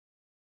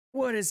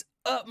What is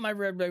up, my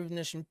Red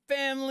Revolution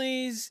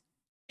families?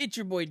 It's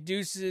your boy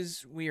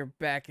Deuces. We are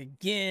back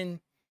again.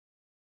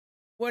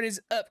 What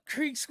is up,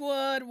 Creek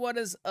Squad? What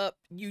is up,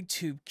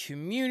 YouTube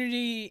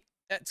community?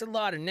 That's a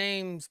lot of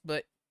names,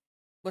 but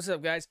what's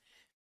up, guys?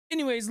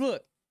 Anyways,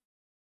 look,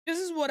 this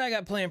is what I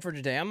got planned for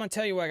today. I'm going to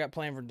tell you what I got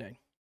planned for today.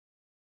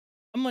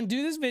 I'm going to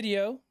do this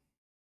video.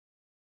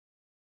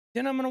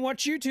 Then I'm going to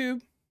watch YouTube.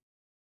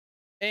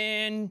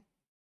 And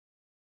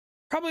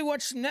probably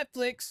watch some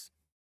Netflix.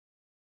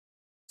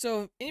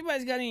 So if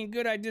anybody's got any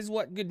good ideas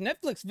what good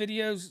Netflix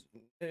videos,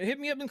 hit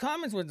me up in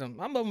comments with them.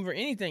 I'm open for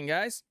anything,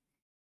 guys.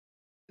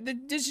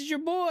 This is your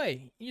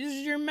boy. This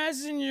is your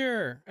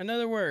messenger, in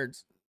other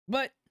words.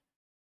 But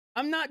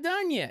I'm not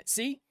done yet.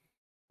 See,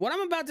 what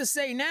I'm about to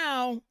say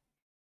now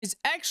is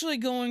actually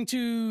going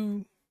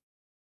to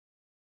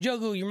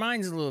juggle your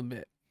minds a little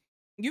bit.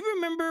 You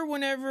remember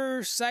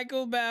whenever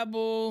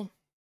Psychobabble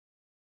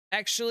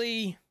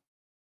actually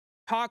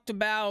talked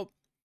about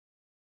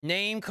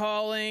name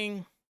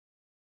calling?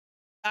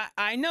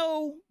 I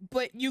know,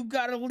 but you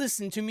gotta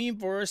listen to me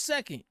for a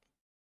second.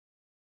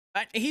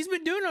 He's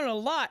been doing it a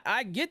lot.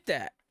 I get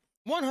that.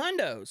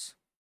 100s.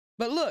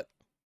 But look,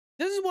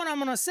 this is what I'm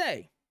gonna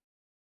say.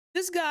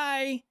 This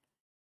guy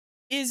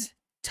is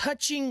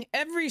touching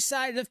every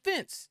side of the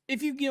fence,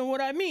 if you know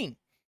what I mean.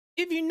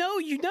 If you know,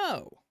 you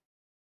know.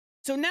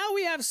 So now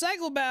we have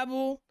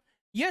Psychobabble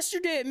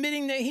yesterday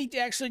admitting that he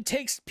actually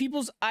takes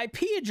people's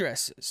IP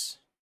addresses.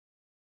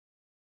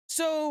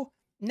 So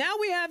now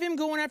we have him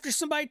going after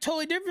somebody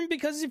totally different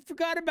because he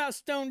forgot about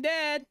Stone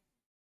Dad.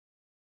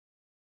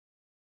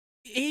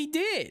 He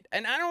did.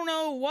 And I don't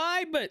know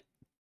why, but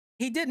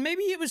he did.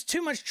 Maybe it was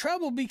too much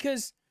trouble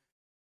because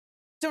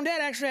Stone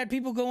Dad actually had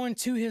people go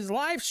into his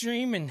live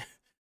stream and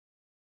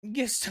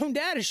give Stone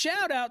Dad a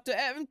shout out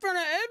in front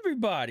of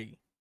everybody.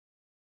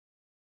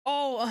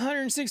 All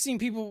 116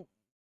 people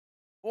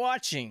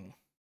watching.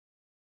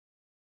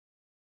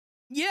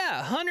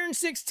 Yeah,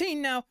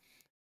 116. Now,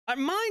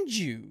 mind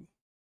you,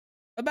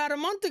 about a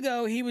month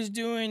ago, he was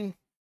doing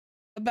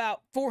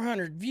about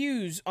 400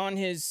 views on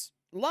his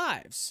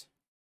lives.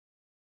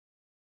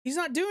 He's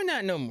not doing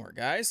that no more,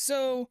 guys.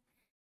 So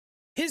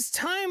his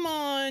time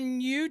on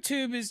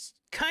YouTube is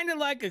kind of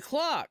like a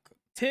clock.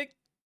 Tick,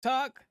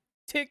 tock,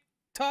 tick,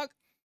 tock.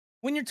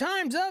 When your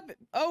time's up,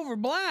 over,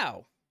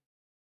 blow.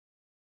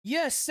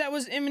 Yes, that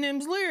was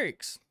Eminem's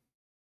lyrics.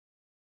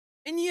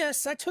 And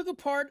yes, I took a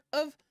part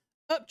of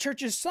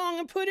Upchurch's song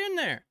and put in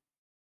there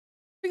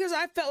because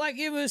I felt like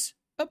it was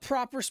a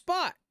proper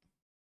spot.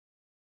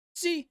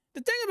 See,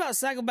 the thing about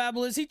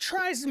Psychobabble is he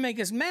tries to make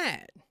us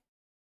mad,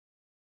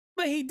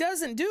 but he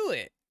doesn't do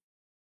it.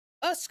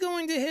 Us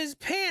going to his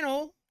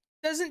panel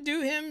doesn't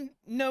do him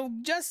no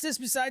justice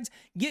besides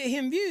get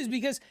him views,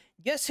 because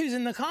guess who's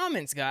in the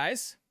comments,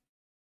 guys?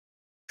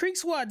 Creek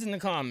Squad's in the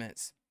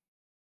comments.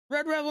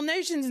 RedRebel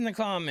Nation's in the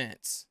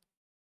comments.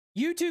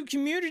 YouTube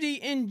community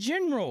in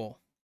general,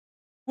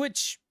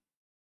 which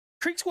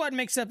Creek Squad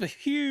makes up a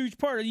huge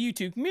part of the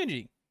YouTube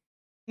community.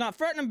 Not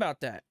fretting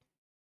about that.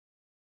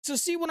 So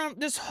see, what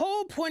this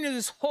whole point of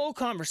this whole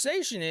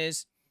conversation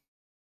is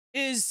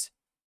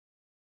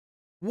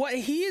what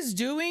he is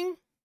doing,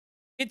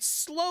 it's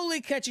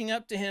slowly catching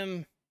up to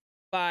him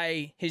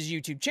by his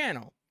YouTube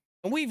channel.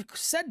 And we've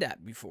said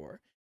that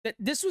before, that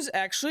this was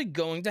actually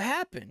going to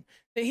happen,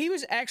 that he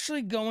was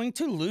actually going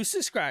to lose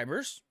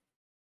subscribers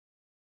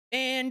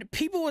and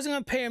people wasn't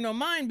going to pay him no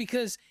mind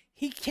because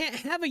he can't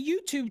have a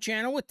YouTube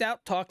channel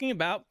without talking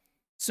about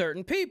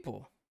certain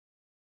people.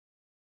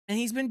 And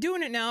he's been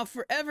doing it now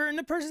forever, and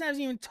the person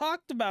hasn't even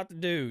talked about the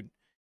dude.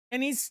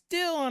 And he's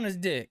still on his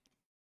dick.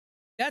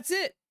 That's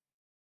it.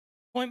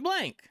 Point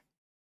blank.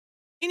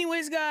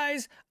 Anyways,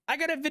 guys, I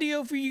got a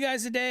video for you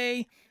guys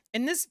today.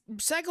 And this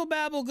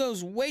Psychobabble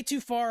goes way too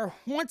far.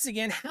 Once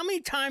again, how many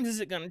times is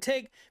it going to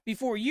take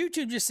before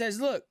YouTube just says,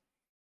 look,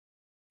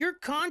 your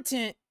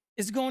content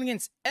is going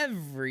against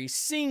every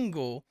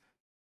single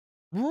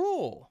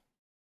rule?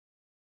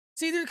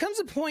 See, there comes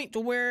a point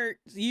to where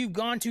you've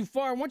gone too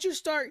far.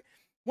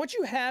 Once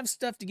you have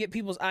stuff to get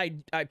people's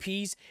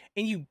IPs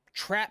and you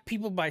trap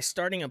people by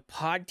starting a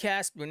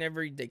podcast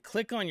whenever they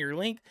click on your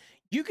link,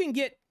 he can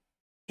get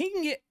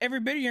every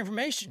bit of your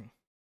information.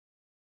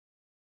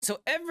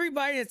 So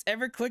everybody that's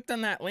ever clicked on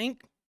that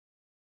link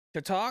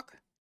to talk,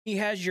 he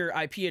has your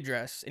IP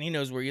address and he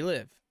knows where you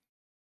live.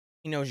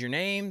 He knows your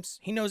names.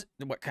 He knows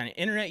what kind of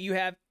internet you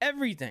have,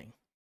 everything.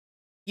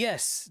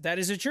 Yes, that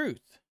is the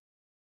truth.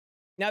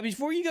 Now,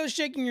 before you go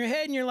shaking your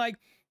head and you're like,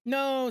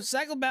 no,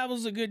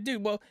 Psychobabble's a good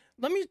dude. Well,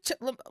 let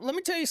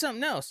me tell you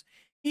something else.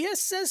 He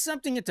says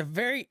something at the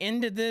very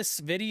end of this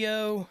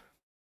video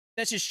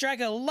that should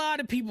strike a lot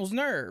of people's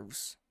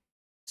nerves.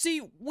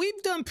 See, we've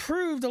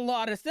proved a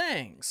lot of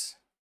things,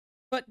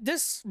 but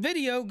this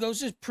video goes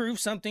to prove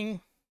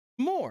something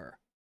more.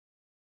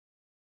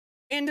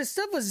 And the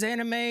stuff with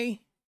Zanime,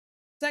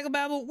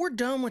 Psychobabble, we're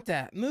done with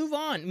that. Move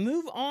on.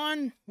 Move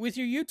on with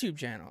your YouTube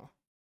channel.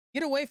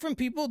 Get away from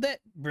people that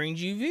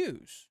brings you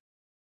views.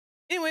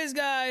 Anyways,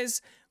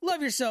 guys,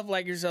 Love yourself,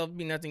 like yourself,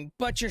 be nothing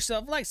but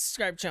yourself. Like,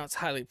 subscribe, channel, it's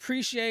highly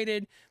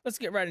appreciated. Let's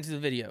get right into the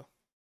video.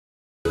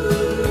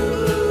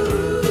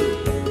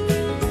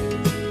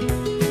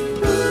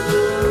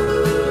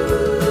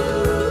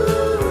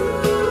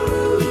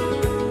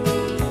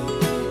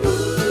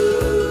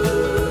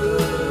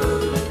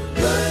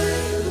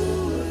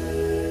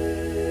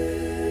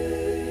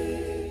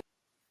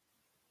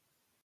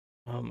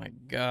 Oh my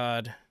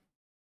God.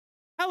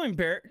 How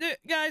embarrassing.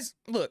 Guys,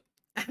 look,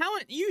 how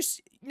you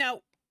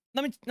now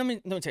let me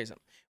tell you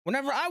something.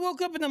 Whenever I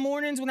woke up in the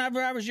mornings,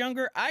 whenever I was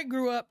younger, I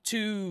grew up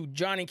to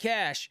Johnny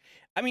Cash.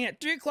 I mean, at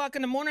 3 o'clock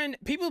in the morning,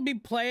 people would be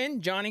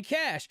playing Johnny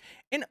Cash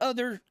and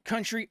other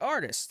country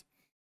artists,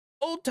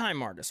 old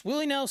time artists,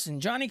 Willie Nelson,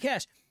 Johnny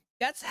Cash.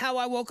 That's how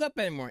I woke up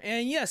anymore.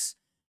 And yes,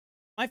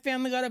 my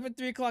family got up at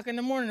 3 o'clock in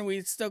the morning.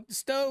 We'd stoke the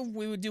stove,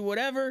 we would do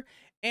whatever.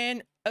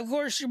 And of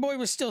course, your boy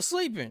was still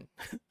sleeping.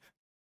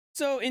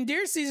 So in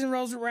deer season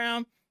rolls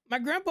around, my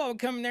grandpa would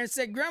come in there and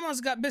say,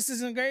 Grandma's got biscuits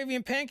and gravy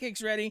and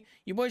pancakes ready.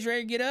 You boys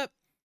ready to get up?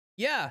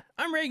 Yeah,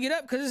 I'm ready to get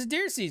up because it's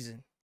deer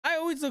season. I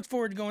always look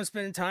forward to going and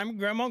spending time with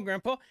Grandma and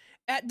Grandpa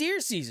at deer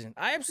season.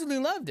 I absolutely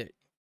loved it.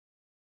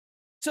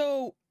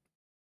 So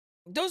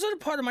those are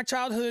the part of my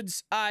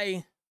childhoods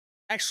I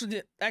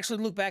actually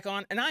look back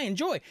on and I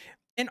enjoy.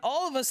 And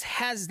all of us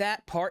has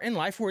that part in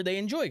life where they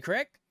enjoy,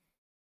 correct?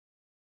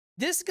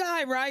 This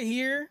guy right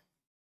here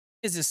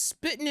is a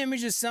spitting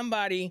image of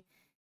somebody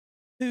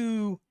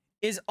who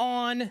is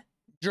on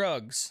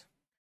drugs.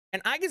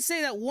 And I can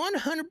say that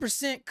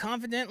 100%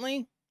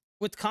 confidently,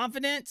 with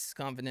confidence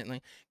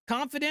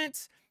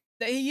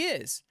that he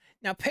is.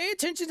 Now pay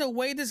attention to the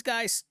way this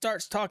guy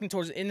starts talking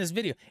towards in this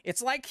video.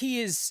 It's like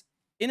he is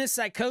in a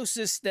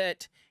psychosis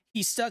that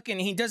he's stuck in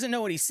and he doesn't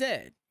know what he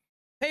said.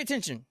 Pay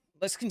attention.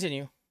 Let's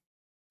continue.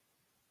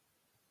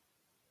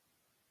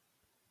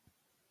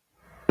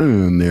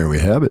 And there we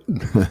have it.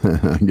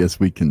 I guess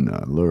we can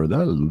lower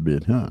that a little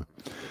bit, huh?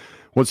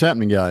 What's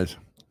happening, guys?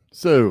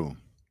 So,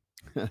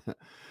 I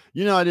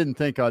didn't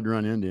think I'd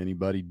run into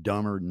anybody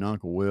dumber than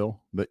Uncle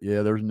Will, but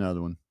yeah, there's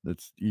another one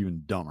that's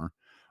even dumber.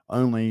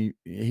 Only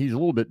he's a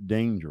little bit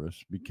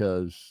dangerous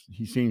because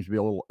he seems to be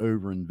a little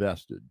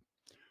overinvested.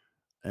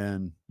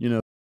 And,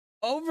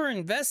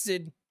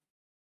 overinvested?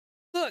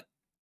 Look,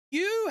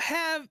 you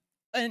have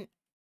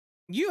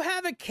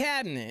a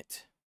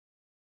cabinet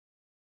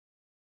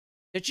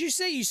that you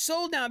say you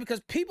sold now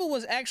because people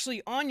was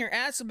actually on your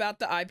ass about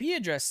the IP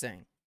address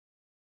thing.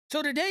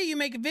 So today you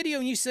make a video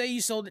and you say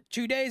you sold it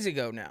 2 days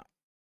ago now.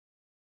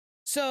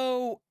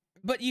 So,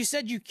 but you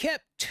said you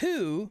kept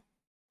 2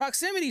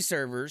 proximity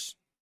servers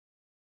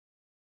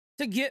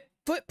to get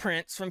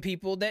footprints from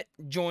people that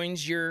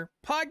joins your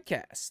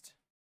podcast.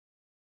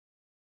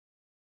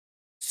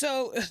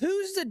 So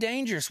who's the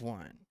dangerous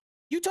one?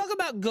 You talk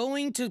about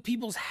going to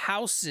people's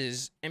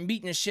houses and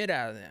beating the shit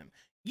out of them.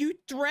 You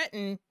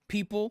threaten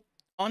people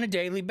on a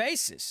daily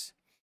basis.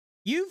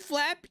 You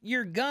flap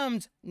your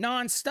gums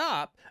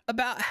nonstop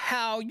about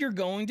how you're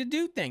going to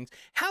do things,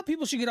 how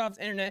people should get off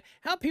the internet,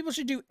 how people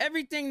should do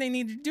everything they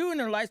need to do in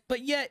their life,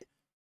 but yet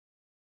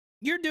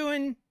you're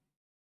doing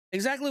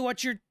exactly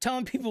what you're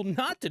telling people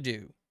not to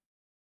do.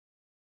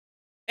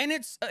 And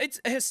it's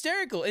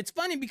hysterical. It's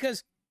funny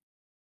because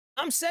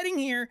I'm sitting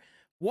here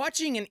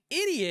watching an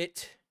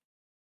idiot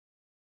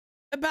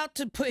about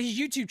to put his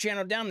YouTube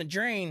channel down the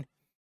drain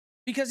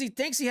because he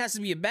thinks he has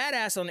to be a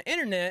badass on the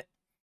internet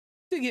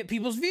to get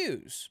people's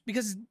views,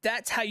 because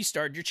that's how you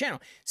started your channel.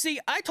 See,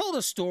 I told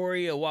a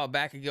story a while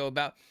back ago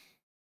about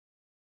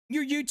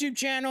your YouTube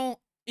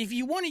channel. If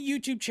you want a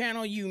YouTube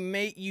channel, you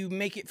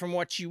make it from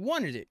what you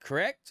wanted it,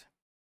 correct?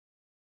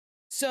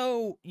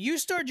 So you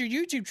start your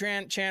YouTube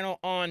channel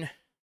on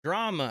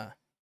drama.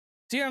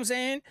 See what I'm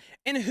saying?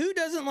 And who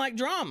doesn't like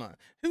drama?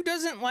 Who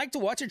doesn't like to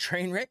watch a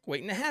train wreck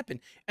waiting to happen?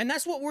 And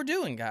that's what we're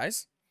doing,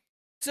 guys.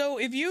 So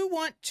if you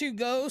want to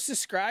go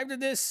subscribe to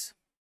this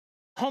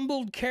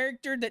humbled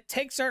character that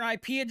takes our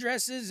IP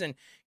addresses and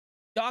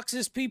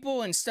doxes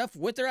people and stuff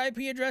with their IP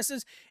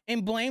addresses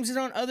and blames it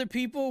on other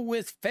people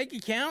with fake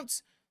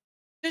accounts,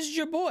 this is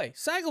your boy,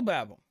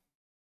 Psychobabble.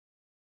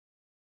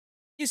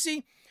 You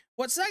see,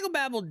 what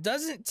Psychobabble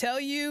doesn't tell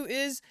you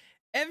is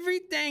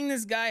everything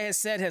this guy has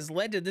said has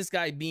led to this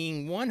guy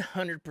being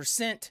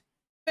 100%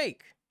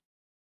 fake.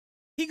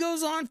 He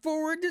goes on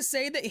forward to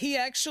say that he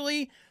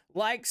actually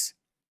likes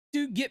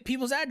to get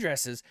people's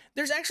addresses.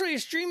 There's actually a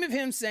stream of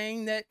him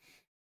saying that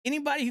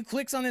anybody who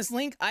clicks on this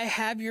link, I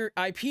have your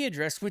IP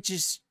address, which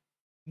is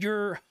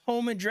your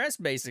home address,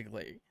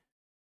 basically.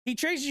 He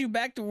traces you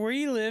back to where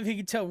you live. He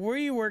can tell where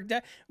you worked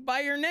at by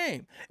your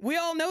name. We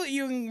all know that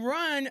you can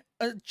run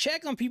a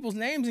check on people's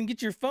names and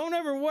get your phone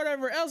number or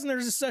whatever else, and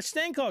there's a such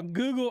thing called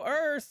Google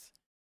Earth.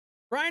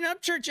 Ryan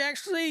Upchurch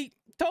actually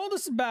told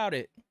us about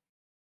it.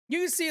 You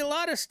can see a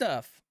lot of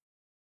stuff.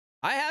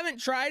 I haven't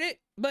tried it,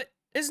 but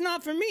it's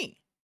not for me.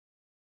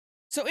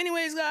 So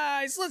anyways,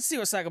 guys, let's see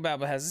what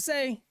Psychobabble has to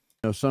say.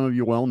 Some of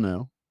you well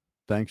know,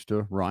 thanks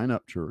to Ryan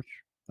Upchurch,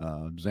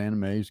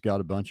 Xaname's got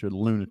a bunch of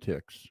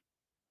lunatics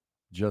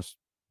just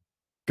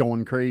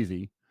going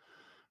crazy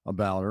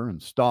about her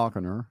and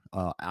stalking her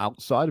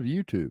outside of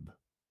YouTube.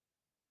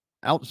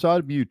 Outside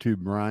of YouTube,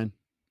 Brian.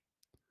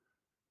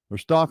 They're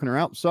stalking her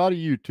outside of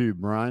YouTube,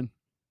 Brian.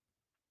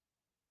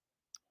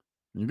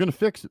 You're going to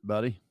fix it,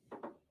 buddy.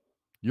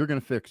 You're going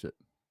to fix it.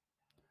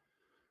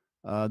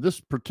 This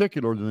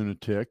particular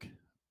lunatic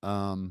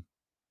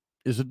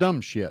is a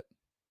dumb shit.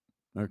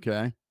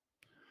 Okay.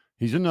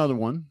 He's another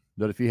one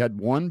that if he had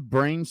one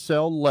brain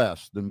cell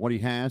less than what he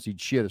has, he'd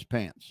shit his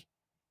pants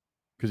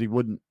because he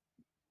wouldn't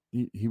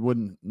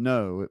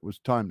know it was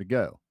time to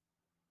go.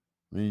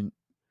 I mean,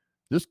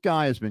 this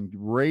guy has been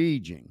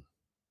raging.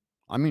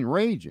 I mean,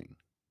 raging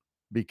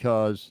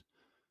because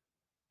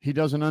he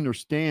doesn't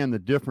understand the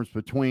difference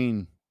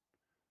between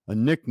a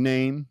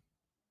nickname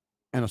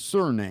and a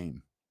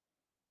surname.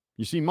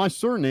 You see, my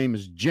surname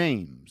is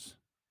James,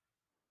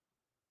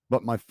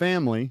 but my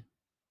family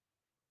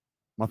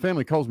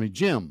calls me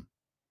Jim.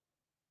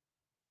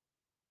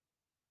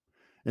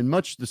 In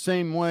much the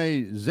same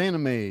way,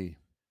 Zanime,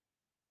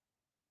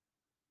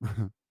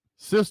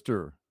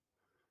 sister,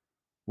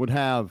 would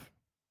have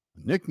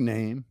a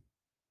nickname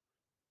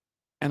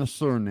and a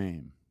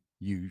surname.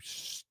 You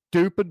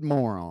stupid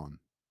moron.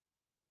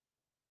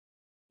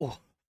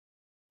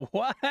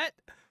 What?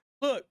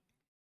 Look.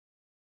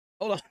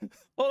 Hold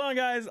on,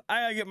 guys.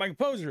 I gotta get my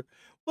composure.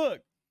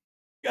 Look,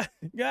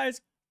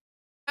 guys,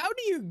 how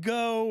do you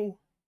go?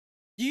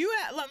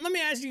 Let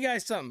me ask you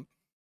guys something.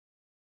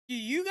 Do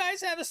you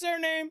guys have a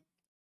surname?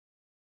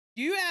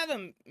 Do you have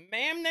a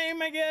ma'am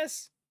name, I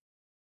guess?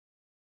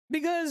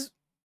 Because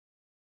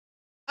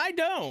I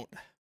don't.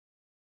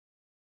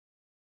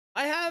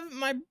 I have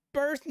my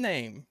birth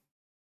name,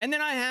 and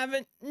then I have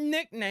a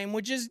nickname,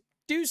 which is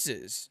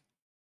Deuces.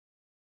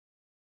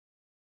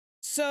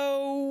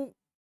 So,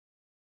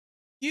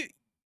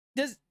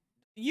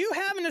 you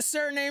having a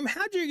surname,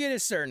 how'd you get a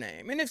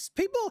surname? And if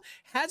people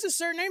has a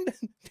surname,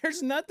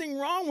 there's nothing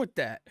wrong with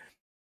that.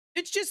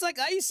 It's just like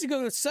I used to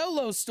go to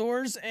Solo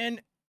stores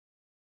and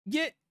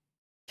get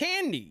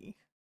candy.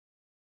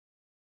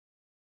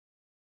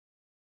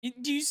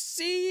 Do you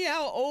see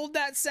how old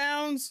that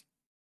sounds?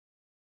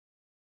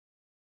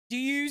 Do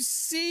you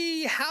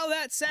see how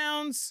that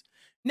sounds?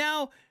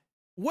 Now,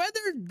 whether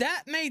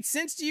that made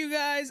sense to you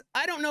guys,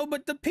 I don't know,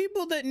 but the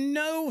people that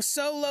know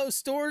Solo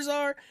stores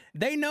are,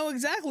 they know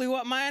exactly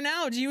what my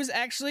analogy was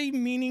actually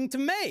meaning to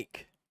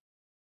make.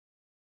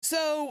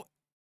 So,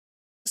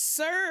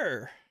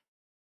 sir,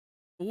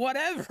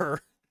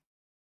 whatever,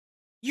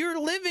 you're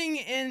living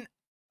in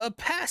a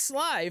past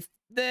life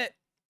that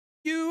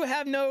you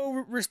have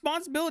no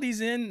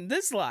responsibilities in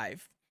this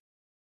life.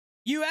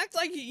 You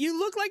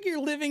look like you're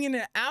living in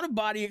an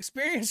out-of-body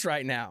experience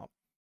right now.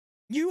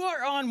 You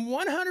are on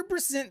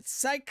 100%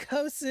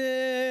 psychosis.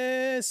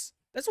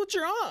 That's what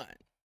you're on.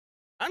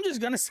 I'm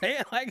just going to say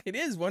it like it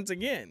is once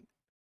again,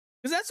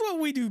 because that's what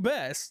we do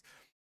best.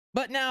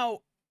 But now,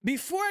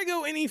 before I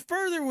go any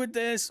further with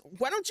this,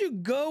 why don't you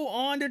go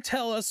on to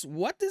tell us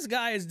what this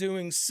guy is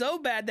doing so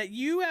bad that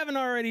you haven't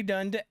already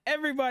done to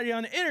everybody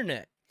on the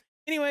internet?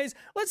 Anyways,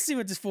 let's see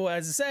what this fool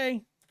has to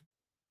say.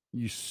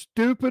 You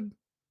stupid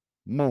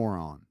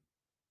moron.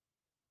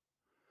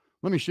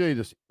 Let me show you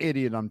this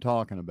idiot I'm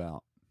talking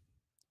about.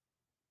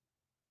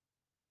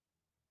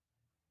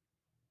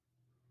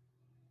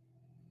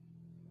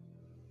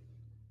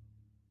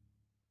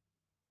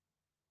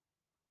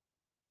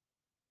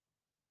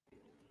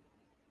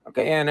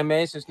 Okay,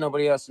 anime, since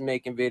nobody else is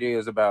making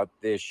videos about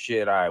this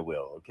shit, I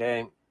will,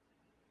 okay?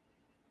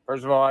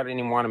 First of all, I didn't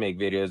even want to make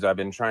videos. I've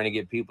been trying to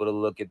get people to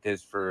look at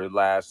this for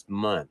last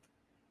month.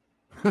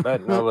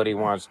 But nobody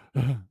wants.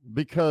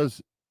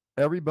 Because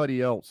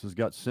everybody else has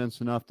got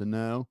sense enough to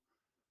know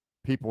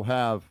people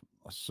have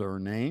a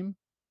surname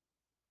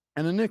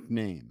and a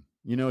nickname.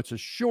 You know, it's a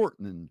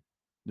shortening.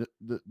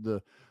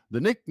 The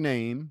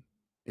nickname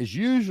is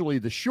usually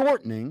the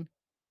shortening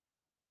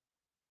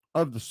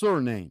of the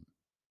surname.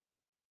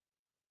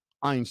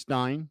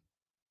 Einstein.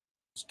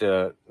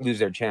 To lose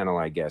their channel,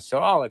 I guess. So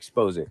I'll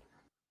expose it.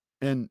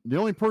 And the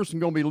only person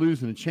going to be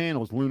losing the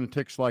channel is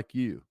lunatics like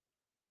you.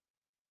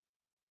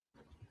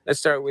 Let's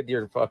start with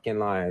your fucking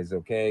lies,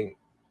 okay?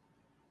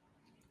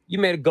 You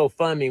made a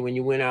GoFundMe when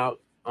you went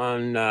out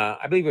on,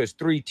 I believe it was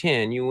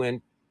 310. You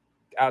went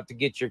out to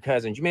get your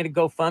cousins. You made a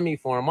GoFundMe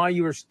for them while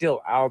you were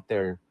still out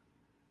there.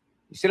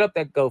 You set up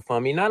that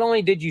GoFundMe. Not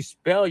only did you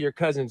spell your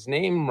cousin's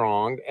name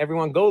wrong,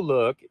 everyone go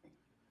look.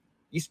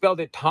 You spelled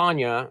it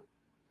Tanya.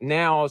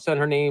 Now all of a sudden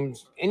her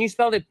name's, and you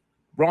spelled it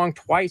wrong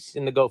twice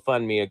in the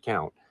GoFundMe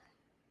account.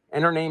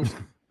 And her name's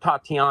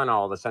Tatiana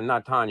all of a sudden,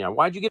 not Tanya.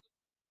 Why'd you get?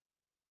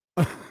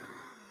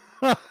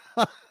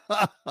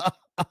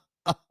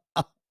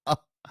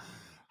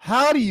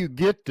 How do you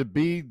get to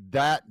be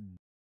that?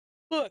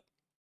 Look,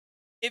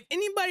 if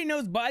anybody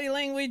knows body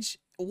language,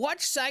 watch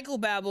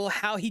Psychobabble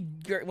how he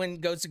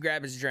goes to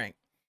grab his drink.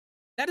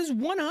 That is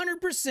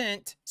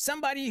 100%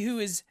 somebody who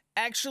is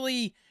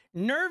actually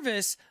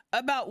nervous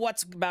about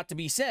what's about to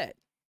be said.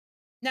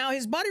 Now,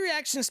 his body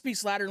reaction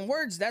speaks louder than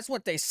words. That's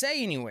what they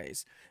say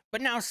anyways.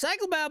 But now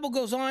Psychobabble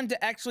goes on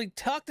to actually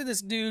talk to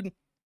this dude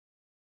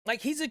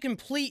like he's a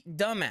complete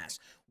dumbass.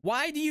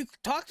 Why do you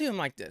talk to him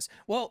like this?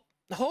 Well,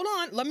 hold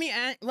on. Let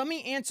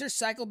me answer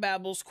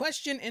Psychobabble's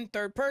question in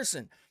third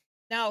person.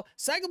 Now,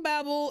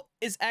 Psychobabble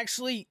is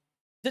actually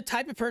the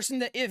type of person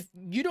that if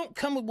you don't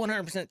come with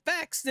 100%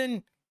 facts,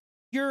 then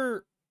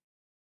you're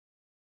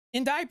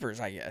in diapers,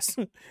 I guess.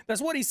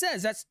 That's what he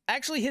says. That's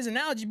actually his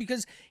analogy,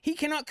 because he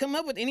cannot come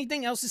up with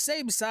anything else to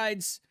say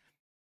besides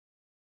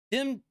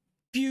them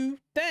few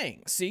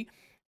things. See?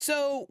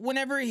 So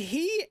whenever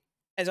he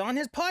is on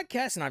his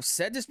podcast, and I've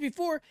said this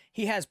before,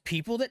 he has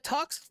people that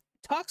talks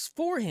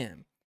for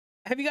him.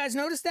 Have you guys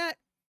noticed that?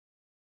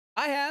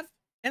 I have,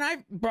 and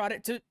I brought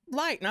it to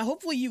light. Now,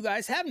 hopefully you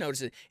guys have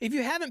noticed it. If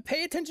you haven't,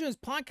 pay attention to his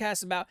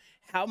podcast about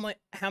how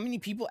many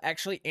people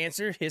actually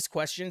answer his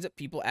questions that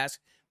people ask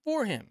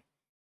for him.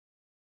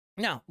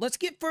 Now, let's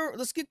get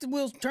the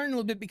wheels turning a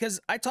little bit, because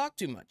I talk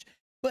too much.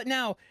 But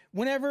now,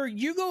 whenever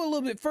you go a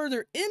little bit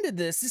further into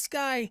this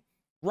guy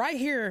right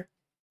here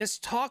that's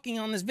talking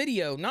on this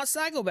video, not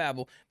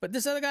Psychobabble, but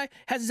this other guy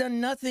has done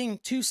nothing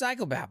to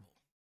Psychobabble.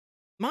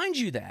 Mind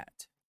you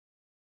that.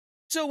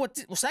 So what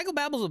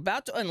Psychobabble's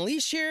about to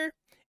unleash here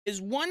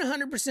is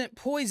 100%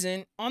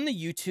 poison on the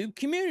YouTube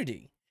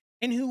community.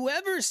 And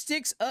whoever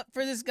sticks up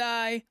for this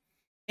guy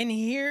and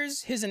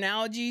hears his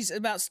analogies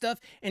about stuff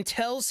and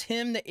tells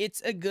him that it's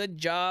a good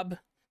job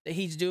that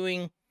he's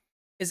doing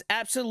is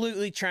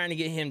absolutely trying to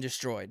get him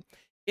destroyed.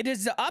 It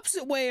is the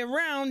opposite way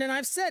around, and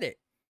I've said it.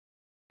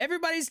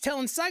 Everybody's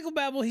telling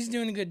Psychobabble he's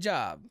doing a good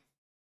job.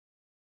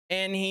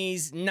 And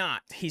he's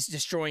not. He's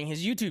destroying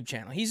his YouTube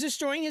channel. He's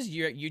destroying his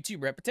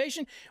YouTube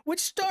reputation,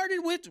 which started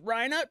with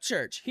Ryan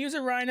Upchurch. He was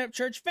a Ryan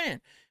Upchurch fan.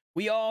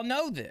 We all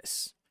know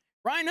this.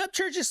 Ryan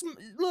Upchurch is,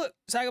 look,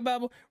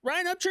 Psychobabble,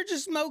 Ryan Upchurch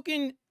is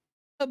smoking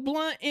a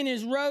blunt in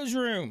his rose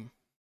room,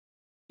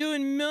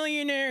 doing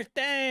millionaire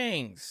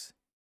things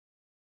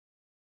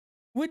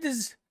with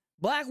his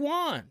black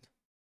wand.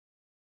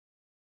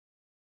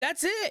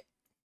 That's it.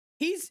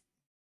 He's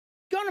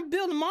gonna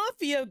build a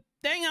mafia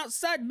thing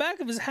outside the back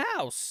of his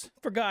house,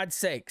 for God's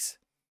sakes.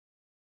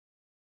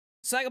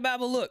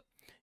 Psychobabble, look,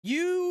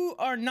 you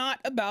are not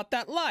about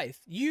that life.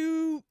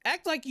 You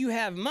act like you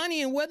have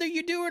money, and whether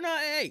you do or not,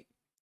 hey,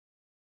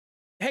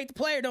 hate the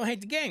player, don't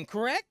hate the game,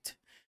 correct?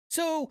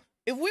 So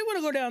if we want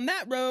to go down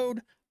that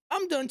road,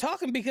 I'm done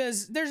talking,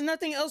 because there's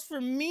nothing else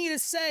for me to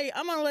say.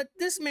 I'm going to let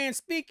this man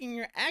speak, and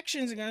your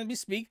actions are going to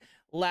speak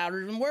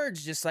louder than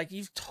words, just like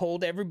you've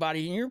told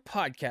everybody in your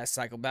podcast,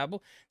 Psychobabble.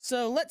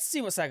 So let's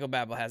see what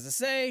Psychobabble has to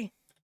say.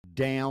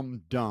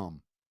 Damn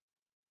dumb.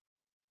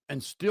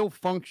 And still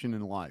function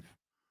in life.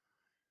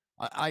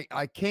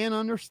 I can't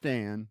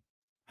understand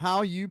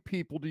how you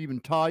people to even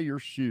tie your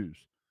shoes.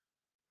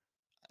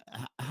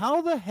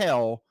 How the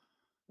hell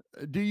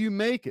do you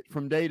make it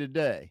from day to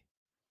day?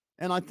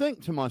 And I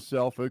think to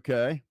myself,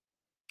 okay,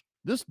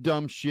 this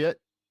dumb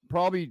shit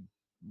probably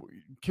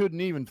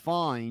couldn't even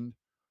find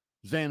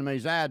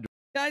Xanime's address.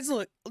 Guys,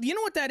 look, you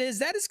know what that is?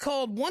 That is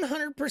called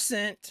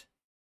 100%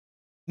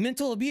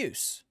 mental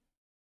abuse.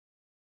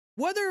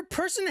 Whether a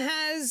person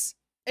has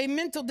a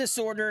mental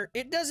disorder,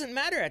 it doesn't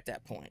matter at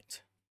that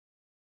point,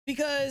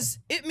 because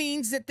it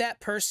means that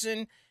that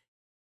person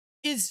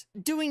is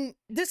doing,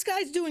 this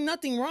guy's doing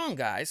nothing wrong,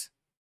 guys.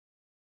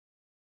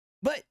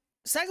 But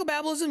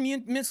Psychobabble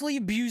is mentally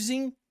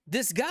abusing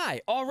this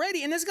guy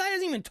already, and this guy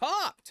hasn't even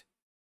talked.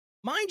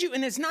 Mind you,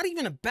 and it's not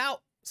even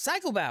about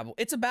Psychobabble.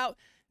 It's about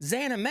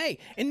Xanime.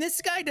 And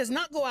this guy does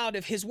not go out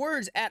of his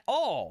words at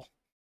all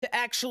to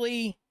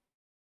actually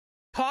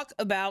talk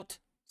about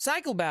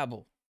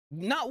Psychobabble.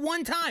 Not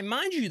one time,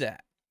 mind you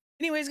that.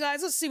 Anyways,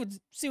 guys, let's see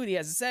what he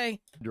has to say.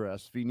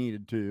 Address if he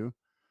needed to.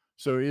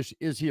 So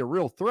is he a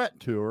real threat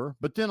to her?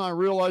 But then I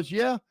realized,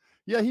 yeah,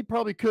 he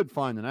probably could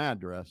find an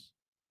address.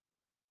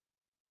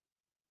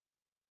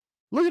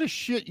 Look at the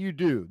shit you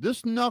do.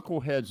 This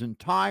knucklehead's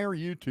entire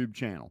YouTube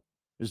channel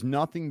is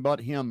nothing but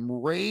him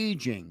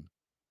raging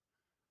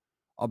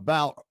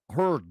about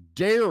her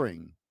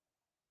daring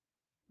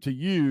to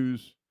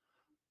use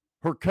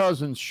her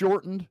cousin's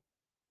shortened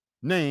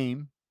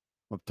name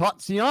of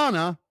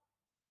Tatiana,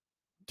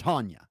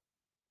 Tanya.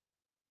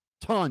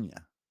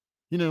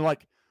 You know,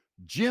 like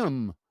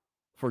Jim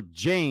for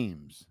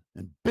James,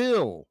 and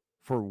Bill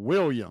for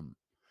William,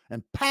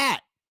 and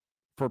Pat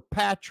for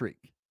Patrick.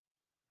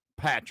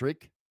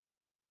 Patrick.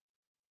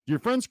 Do your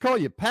friends call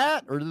you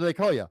Pat, or do they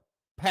call you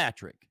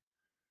Patrick?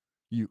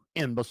 You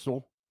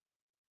imbecile.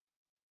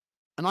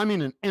 And I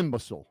mean an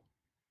imbecile.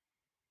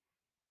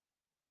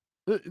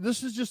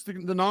 This is just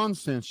the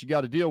nonsense you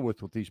got to deal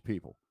with these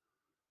people.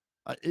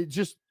 It's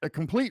just a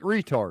complete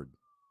retard.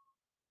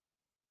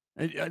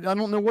 I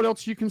don't know what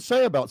else you can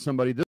say about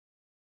somebody.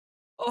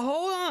 Oh,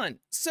 hold on.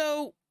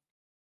 So,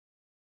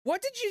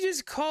 what did you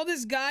just call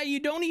this guy you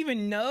don't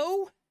even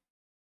know?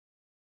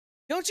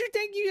 Don't you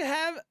think you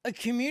have a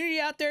community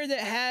out there that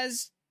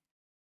has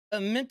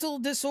a mental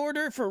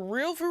disorder for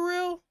real, for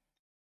real?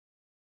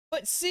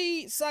 But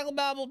see,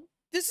 Psychobabble,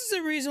 this is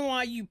the reason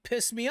why you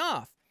piss me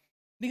off.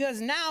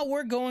 Because now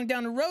we're going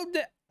down the road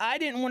that I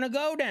didn't want to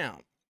go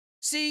down.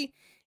 See,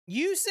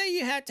 you say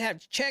you have to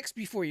have checks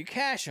before you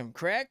cash them,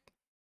 correct?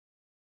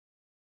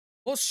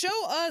 Well,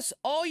 show us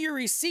all your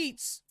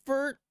receipts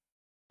for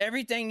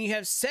everything you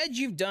have said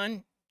you've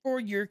done for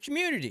your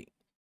community.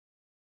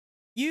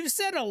 You've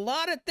said a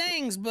lot of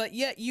things, but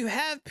yet you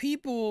have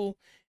people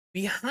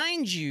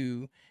behind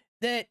you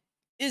that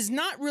is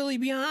not really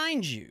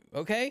behind you,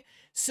 okay?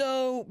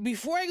 So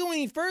before I go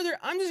any further,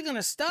 I'm just going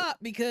to stop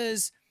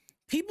because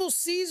people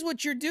sees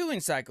what you're doing,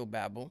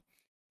 Psychobabble.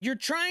 You're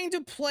trying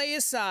to play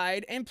a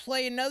side and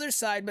play another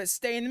side, but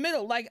stay in the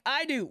middle like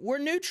I do. We're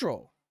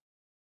neutral.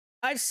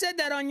 I've said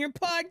that on your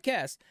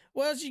podcast.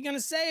 What else are you going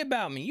to say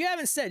about me? You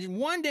haven't said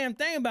one damn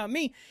thing about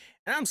me,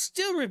 and I'm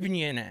still ripping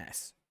you an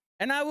ass.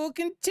 And I will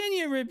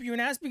continue to rip you an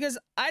ass because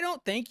I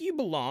don't think you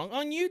belong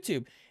on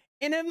YouTube.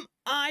 And am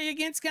I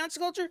against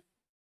cancel culture?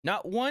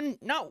 Not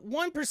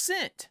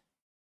 1%.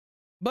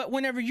 But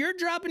whenever you're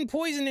dropping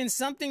poison in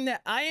something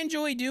that I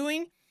enjoy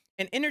doing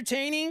and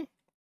entertaining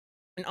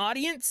an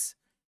audience,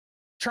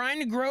 trying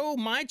to grow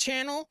my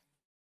channel,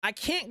 I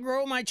can't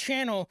grow my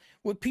channel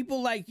with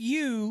people like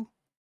you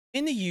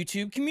in the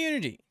YouTube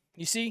community.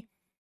 You see?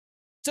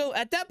 So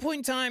at that point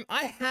in time,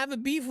 I have a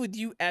beef with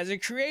you as a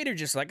creator,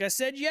 just like I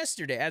said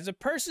yesterday. As a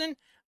person,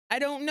 I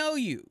don't know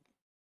you.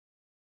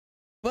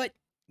 But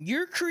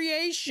your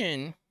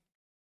creation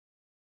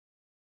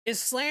is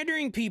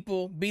slandering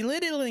people,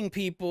 belittling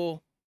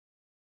people,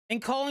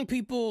 and calling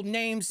people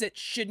names that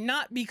should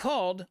not be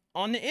called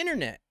on the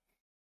internet.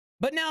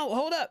 But now,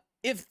 hold up.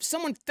 If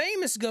someone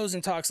famous goes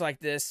and talks like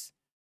this,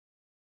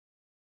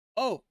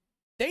 oh,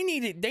 they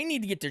need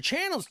to get their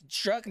channels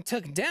struck and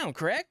taken down,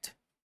 correct?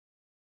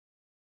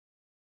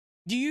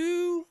 Do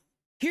you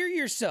hear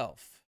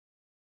yourself?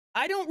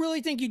 I don't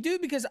really think you do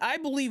because I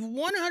believe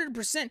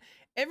 100%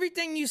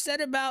 everything you said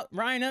about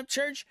Ryan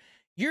Upchurch,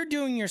 you're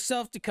doing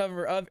yourself to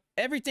cover of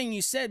everything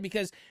you said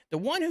because the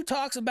one who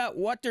talks about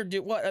what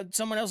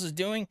someone else is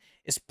doing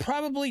is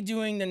probably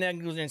doing the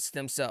negligence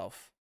themselves.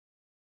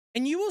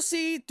 And you will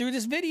see through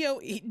this video,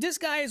 this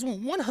guy is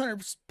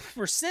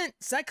 100%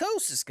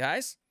 psychosis,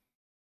 guys.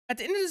 At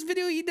the end of this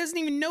video, he doesn't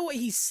even know what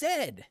he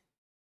said.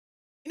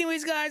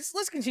 Anyways, guys,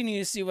 let's continue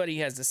to see what he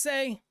has to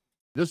say.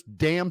 Just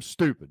damn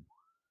stupid.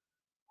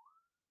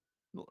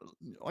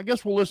 I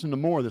guess we'll listen to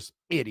more of this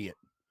idiot.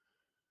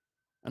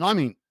 And I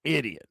mean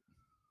idiot.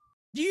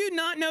 Do you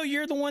not know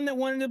you're the one that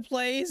wanted to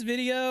play his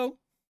video?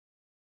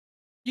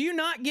 Do you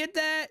not get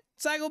that,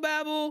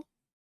 Psychobabble?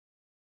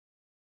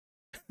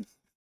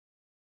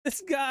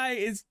 This guy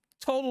is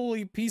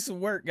totally a piece of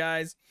work,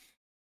 guys.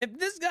 If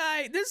this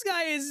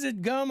guy is a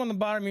gum on the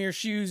bottom of your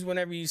shoes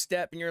whenever you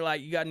step and you're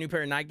like, you got a new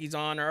pair of Nikes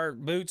on or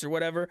boots or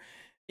whatever,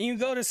 and you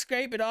go to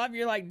scrape it off,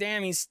 you're like,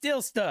 damn, he's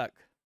still stuck.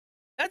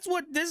 That's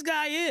what this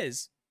guy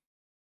is.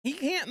 He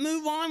can't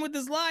move on with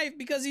his life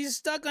because he's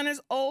stuck on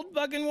his old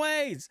fucking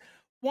ways.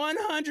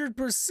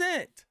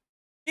 100%.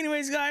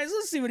 Anyways, guys,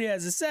 let's see what he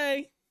has to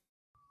say.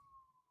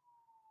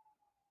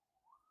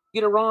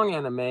 Get it wrong,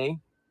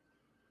 Anime.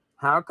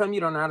 How come you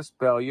don't know how to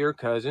spell your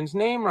cousin's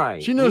name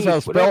right? She knows how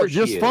to spell it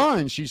just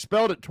fine. She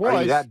spelled it twice.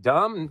 Are you that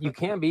dumb? You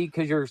can't be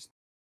because you're...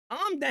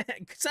 Calm down.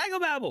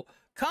 Psychobabble,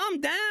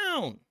 calm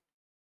down.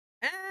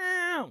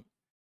 Ow.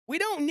 We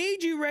don't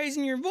need you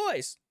raising your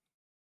voice.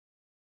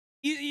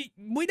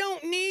 We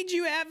don't need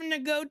you having to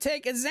go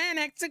take a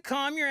Xanax to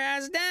calm your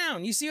ass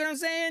down. You see what I'm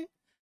saying?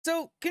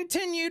 So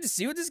continue to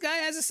see what this guy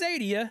has to say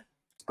to you.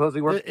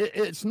 Supposedly we're...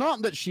 It's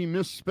not that she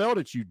misspelled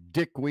it, you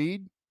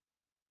dickweed.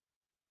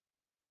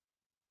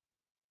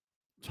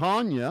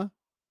 Tanya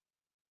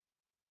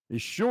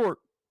is short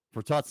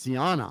for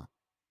Tatiana.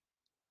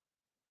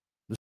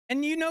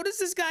 And you notice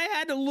this guy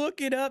had to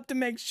look it up to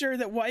make sure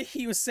that what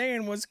he was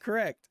saying was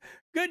correct.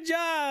 Good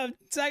job,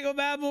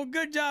 Psychobabble.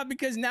 Good job,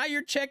 because now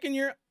you're checking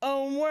your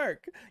own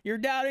work. You're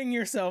doubting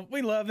yourself.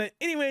 We love it.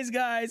 Anyways,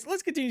 guys,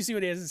 let's continue to see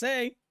what he has to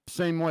say.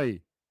 Same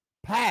way.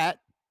 Pat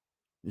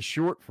is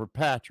short for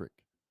Patrick.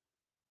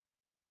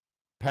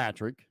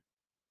 Patrick.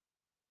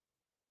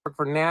 Work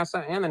for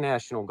NASA and the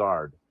National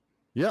Guard.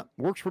 Yeah,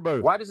 works for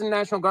both. Why does the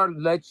National Guard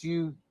let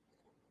you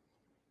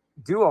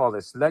do all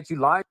this? Let you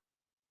lie?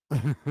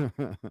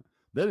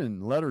 They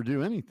didn't let her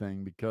do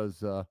anything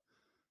because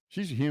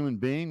she's a human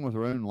being with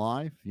her own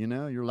life. You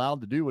know, you're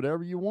allowed to do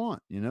whatever you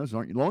want, you know, as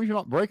long as you're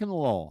not breaking the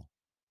law.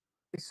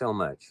 So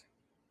much.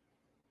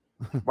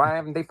 Why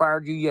haven't they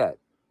fired you yet?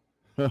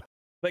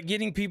 But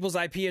getting people's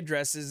IP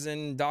addresses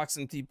and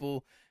doxing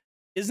people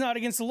is not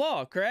against the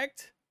law,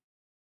 correct?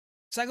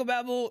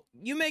 Psychobabble,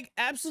 you make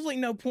absolutely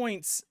no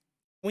points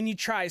when you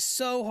try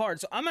so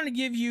hard. So I'm going to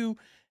give you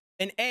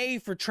an A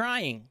for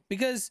trying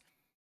because,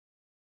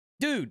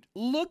 dude,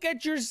 look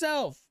at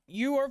yourself.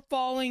 You are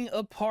falling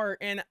apart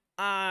and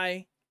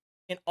I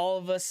and all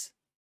of us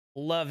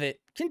love it.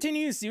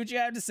 Continue to see what you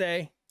have to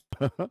say.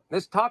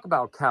 Let's talk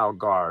about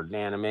CalGuard,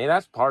 Anime.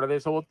 That's part of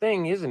this whole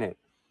thing, isn't it?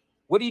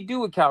 What do you do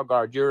with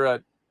CalGuard? You're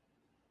a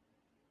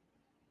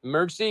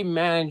emergency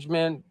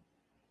management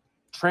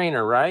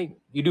trainer, right?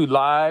 You do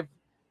live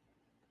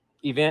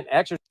event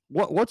exercise.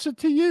 What's it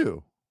to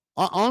you?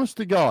 Honest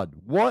to God,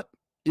 what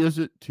is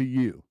it to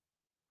you?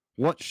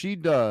 What she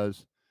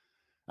does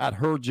at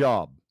her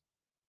job?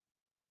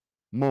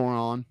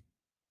 Moron.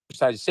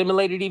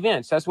 simulated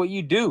events. That's what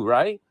you do,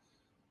 right?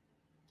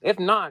 If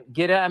not,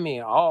 get at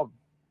me. I'll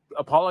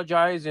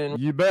apologize. And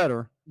you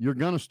better. You're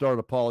going to start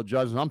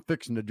apologizing. I'm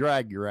fixing to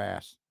drag your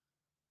ass.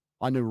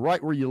 I know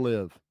right where you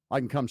live. I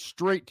can come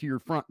straight to your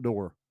front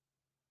door.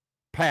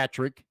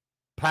 Patrick,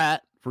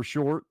 Pat for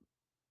short.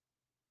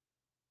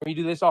 you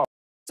do this all.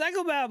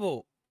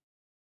 Psychobabble,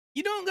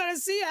 you don't gotta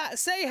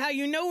say how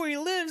you know where he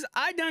lives.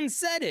 I done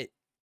said it.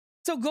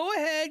 So go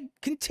ahead,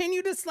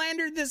 continue to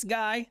slander this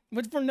guy,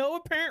 but for no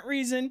apparent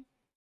reason.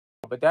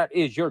 But that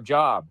is your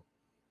job.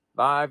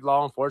 Live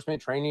law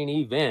enforcement training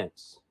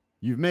events.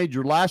 You've made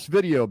your last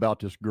video about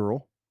this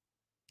girl,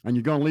 and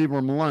you're going to leave her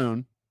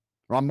alone,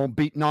 or I'm going to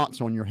beat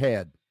knots on your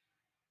head.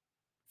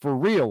 For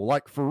real,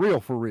 like for real,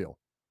 for real.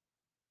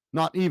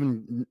 Not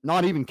even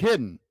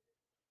kidding.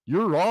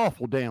 You're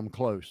awful damn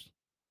close.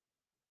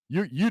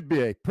 You'd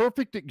be a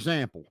perfect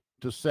example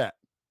to set.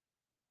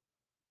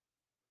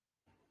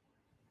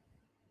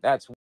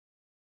 That's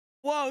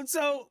Whoa,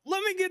 so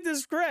let me get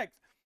this correct.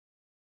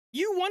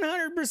 You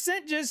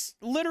 100% just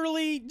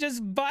literally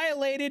just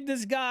violated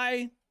this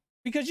guy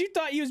because you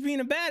thought he was being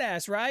a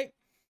badass, right?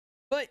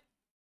 But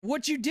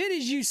what you did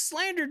is you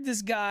slandered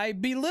this guy,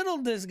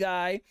 belittled this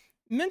guy,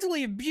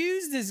 mentally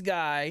abused this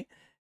guy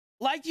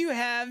like you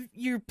have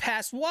your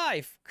past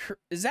wife.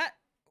 Is that,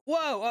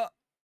 whoa,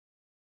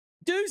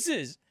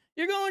 deuces.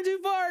 You're going too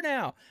far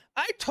now.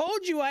 I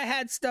told you I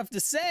had stuff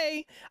to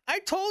say. I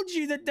told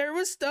you that there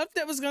was stuff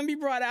that was going to be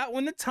brought out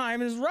when the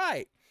time is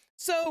right.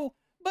 So,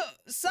 but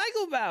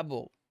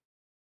Psychobabble,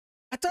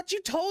 I thought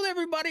you told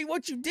everybody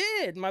what you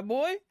did, my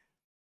boy.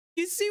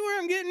 You see where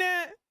I'm getting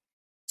at?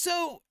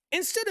 So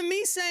instead of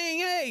me saying,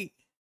 hey,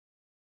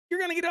 you're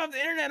going to get off the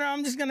internet or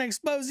I'm just going to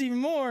expose even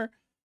more,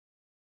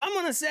 I'm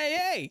going to say,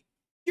 hey,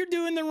 you're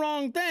doing the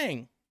wrong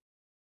thing.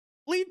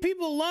 Leave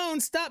people alone,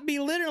 stop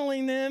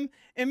belittling them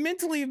and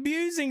mentally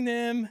abusing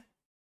them,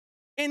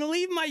 and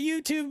leave my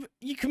YouTube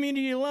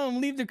community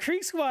alone. Leave the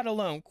Creek Squad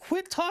alone.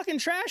 Quit talking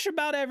trash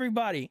about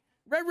everybody.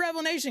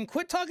 RedRebel Nation,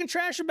 quit talking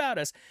trash about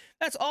us.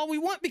 That's all we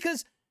want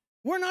because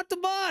we're not the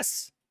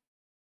boss.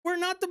 We're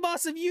not the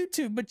boss of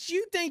YouTube, but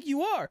you think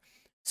you are.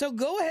 So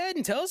go ahead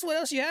and tell us what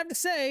else you have to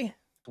say.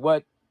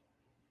 what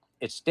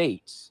it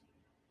states.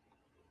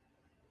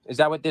 Is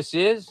that what this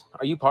is?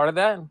 Are you part of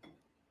that?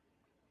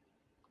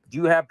 Do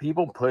you have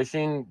people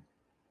pushing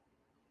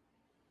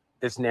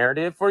this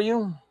narrative for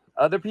you?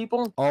 Other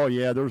people? Oh,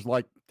 yeah. There's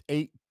like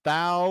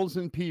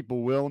 8,000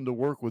 people willing to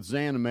work with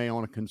Zanime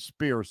on a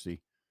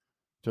conspiracy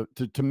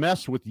to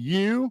mess with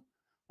you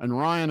and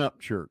Ryan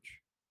Upchurch.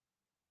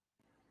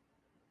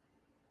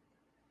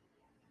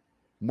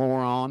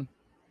 Moron.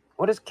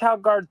 What does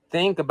CalGuard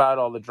think about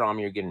all the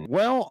drama you're getting?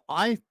 Well,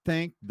 I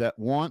think that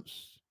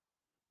once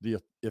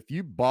if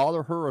you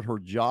bother her at her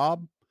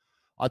job,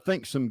 I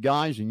think some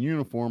guys in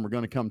uniform are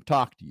going to come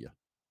talk to you.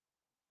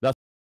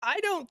 I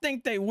don't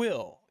think they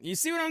will. You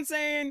see what I'm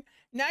saying?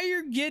 Now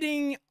you're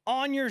getting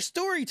on your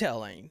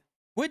storytelling,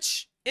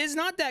 which is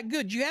not that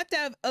good. You have to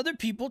have other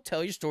people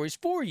tell your stories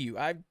for you.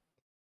 I've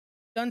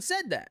done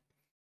said that.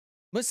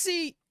 But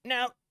see,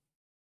 now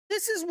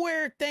this is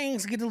where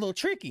things get a little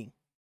tricky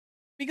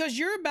because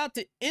you're about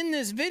to end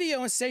this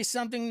video and say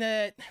something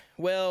that,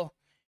 well,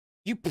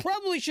 you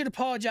probably should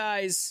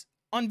apologize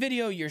on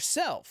video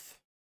yourself.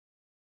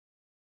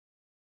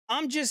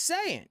 I'm just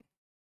saying.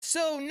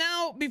 So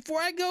now, before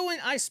I go and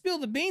I spill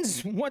the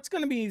beans, what's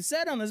going to be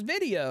said on this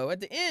video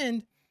at the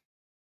end,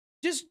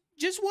 just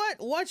what?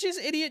 Watch this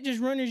idiot just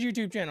run his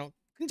YouTube channel.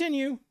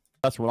 Continue.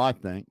 That's what I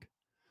think.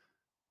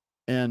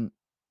 And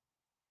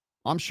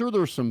I'm sure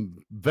there's some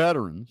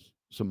veterans,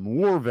 some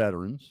war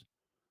veterans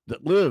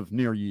that live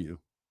near you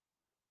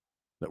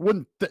that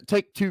wouldn't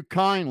take too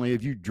kindly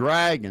of you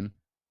dragging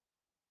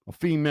a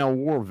female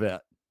war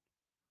vet.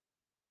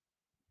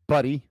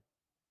 Buddy.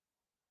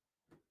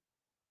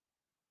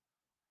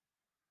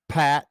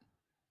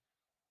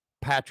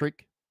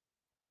 Patrick.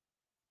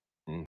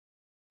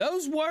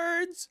 Those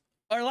words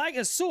are like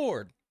a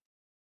sword.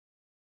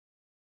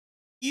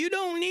 You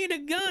don't need a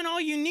gun. All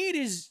you need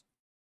is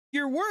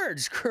your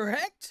words,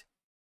 correct?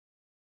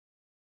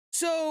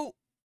 So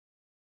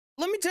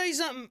let me tell you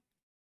something.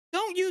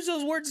 Don't use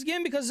those words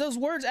again because those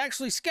words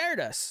actually scared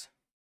us.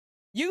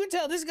 You can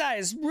tell this guy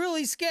is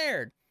really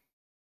scared.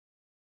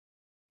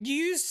 Do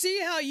you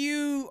see how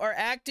you are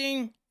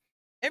acting?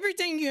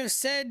 Everything you have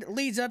said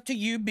leads up to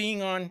you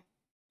being on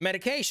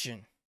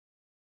medication.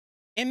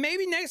 And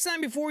maybe next time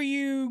before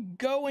you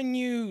go and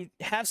you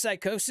have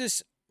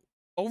psychosis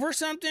over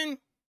something,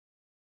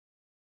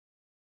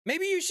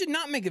 maybe you should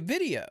not make a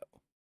video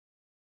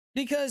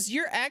because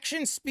your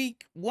actions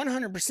speak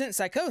 100%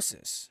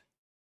 psychosis.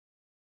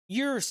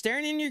 You're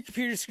staring in your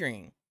computer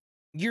screen.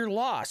 You're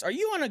lost. Are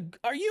you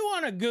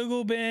on a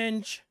Google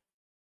binge?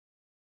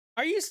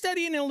 Are you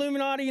studying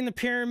Illuminati and the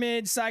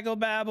pyramid,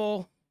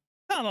 Psychobabble?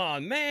 Come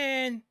on,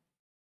 man.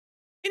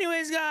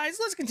 Anyways, guys,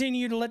 let's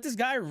continue to let this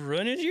guy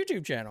run his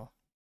YouTube channel.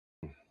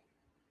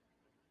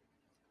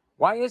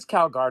 Why is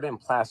CalGuard in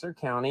Placer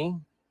County?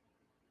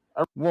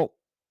 Well,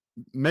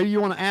 maybe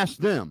you want to ask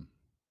them.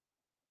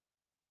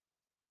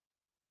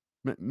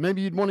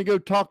 Maybe you'd want to go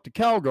talk to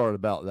CalGuard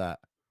about that,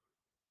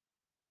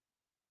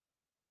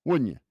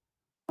 wouldn't you?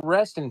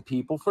 Arresting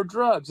people for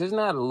drugs. Isn't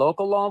that a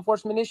local law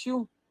enforcement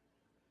issue?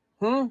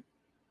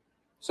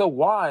 So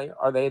why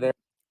are they there?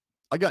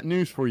 I got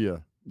news for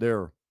you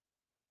there,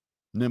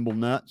 nimble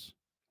nuts.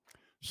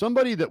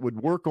 Somebody that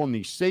would work on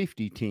the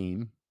safety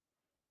team.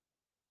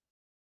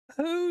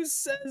 Who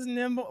says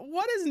nimble?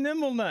 What is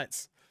nimble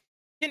nuts?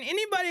 Can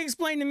anybody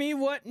explain to me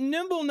what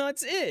nimble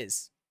nuts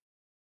is?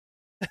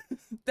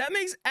 That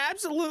makes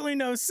absolutely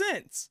no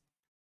sense.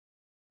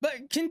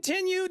 But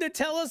continue to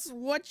tell us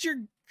what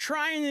you're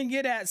trying to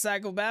get at,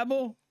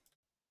 Psychobabble.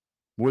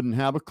 Wouldn't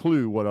have a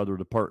clue what other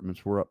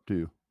departments were up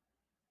to.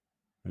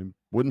 They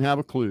wouldn't have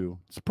a clue.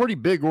 It's a pretty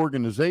big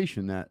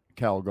organization, that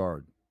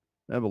CalGuard.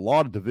 They have a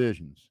lot of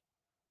divisions.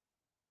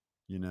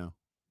 You know,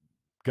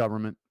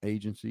 government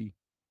agency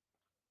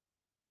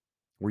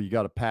where you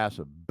got to pass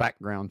a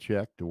background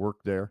check to work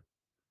there,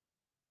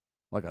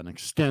 like an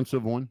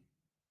extensive one.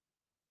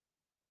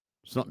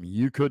 Something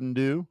you couldn't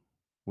do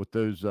with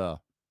those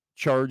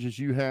charges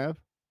you have.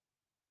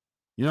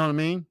 You know what I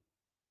mean,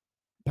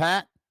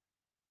 Pat?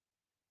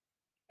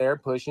 They're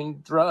pushing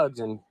drugs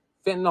and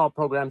fentanyl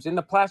programs in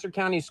the Placer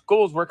County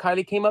schools where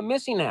Kylie came up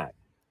missing at.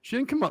 She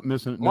didn't come up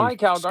missing at no Why,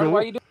 CalGuard? school. Why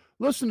are you doing?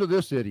 Listen to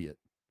this idiot.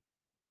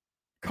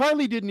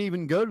 Kylie didn't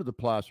even go to the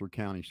Placer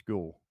County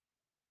school.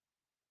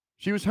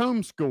 She was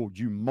homeschooled,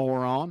 you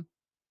moron.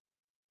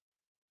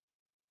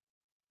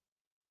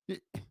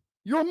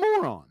 You're a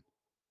moron.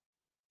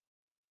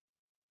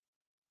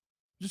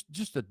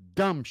 Just a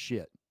dumb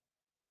shit.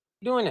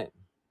 Doing it?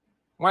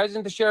 Why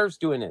isn't the sheriff's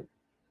doing it?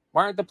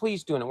 Why aren't the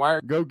police doing it? Why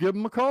are Go give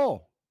them a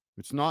call.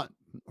 It's not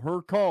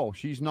her call.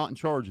 She's not in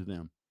charge of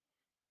them.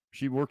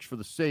 She works for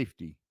the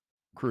safety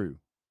crew.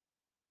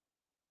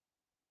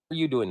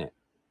 you doing it?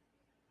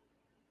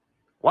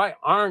 Why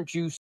aren't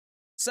you?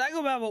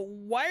 Psychobabble,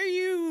 why are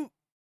you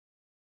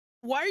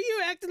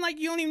acting like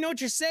you don't even know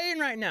what you're saying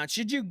right now?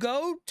 Should you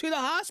go to the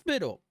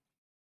hospital?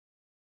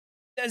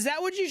 Is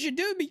that what you should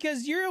do?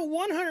 Because you're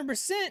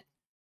 100%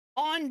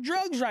 on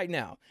drugs right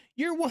now.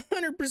 You're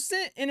 100%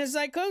 in a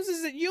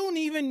psychosis that you don't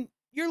even,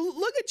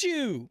 look at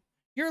you.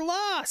 You're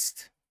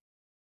lost.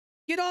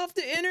 Get off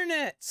the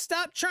internet.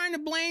 Stop trying to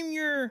blame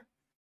your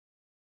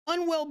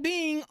unwell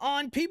being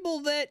on people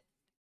that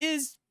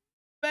is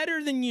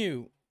better than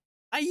you.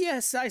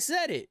 Yes, I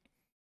said it.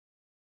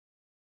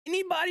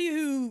 Anybody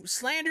who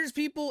slanders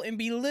people and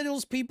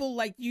belittles people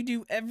like you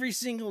do every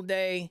single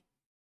day,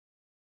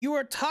 you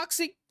are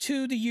toxic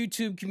to the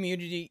YouTube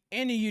community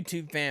and the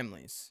YouTube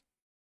families.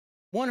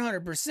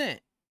 100%.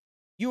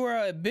 You are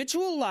a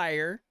habitual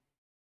liar.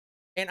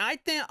 And I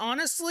think,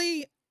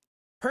 honestly,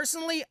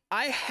 personally,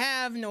 I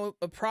have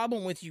a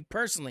problem with you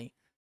personally.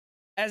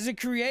 As a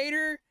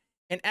creator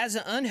and as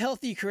an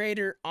unhealthy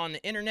creator on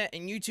the internet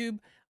and YouTube,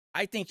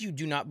 I think you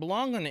do not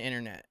belong on the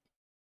internet.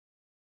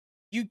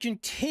 You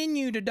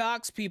continue to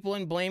dox people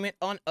and blame it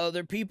on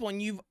other people. And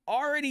you've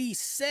already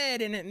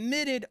said and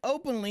admitted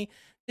openly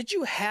that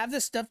you have the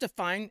stuff to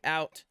find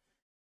out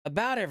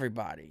about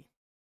everybody.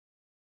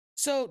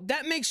 So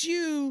that makes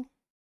you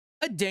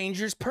a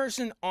dangerous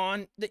person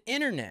on the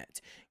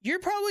internet. You're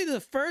probably the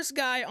first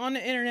guy on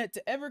the internet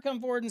to ever come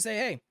forward and say,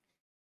 hey,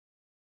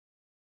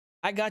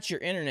 I got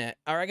your internet,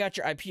 or I got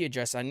your IP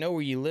address. I know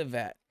where you live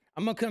at.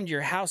 I'm going to come to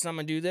your house and I'm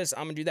going to do this.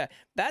 I'm going to do that.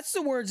 That's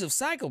the words of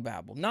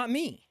Psychobabble, not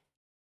me.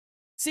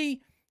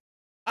 See,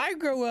 I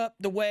grew up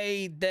the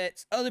way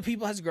that other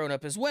people has grown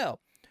up as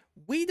well.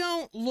 We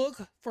don't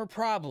look for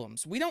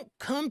problems. We don't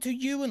come to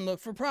you and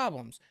look for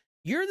problems.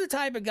 You're the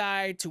type of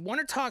guy to want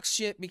to talk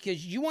shit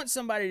because you want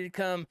somebody to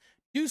come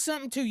do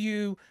something to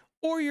you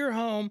or your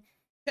home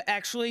to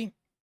actually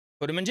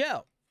put them in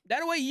jail.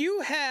 That way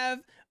you have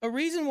a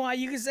reason why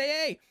you can say,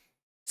 hey,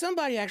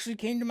 somebody actually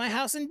came to my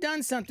house and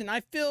done something.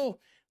 I feel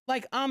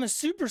like I'm a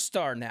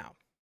superstar now.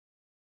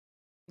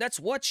 That's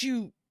what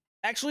you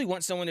actually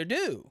want someone to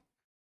do.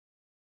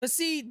 But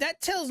see,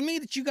 that tells me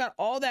that you got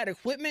all that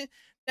equipment.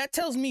 That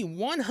tells me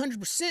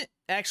 100%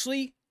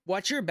 actually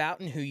what you're about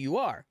and who you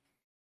are.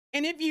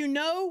 And if you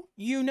know,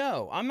 you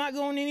know. I'm not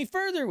going any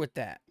further with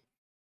that.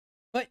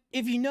 But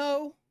if you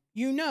know,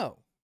 you know.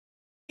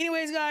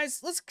 Anyways,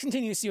 guys, let's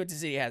continue to see what the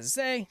city has to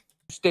say.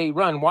 State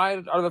run. Why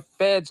are the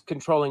feds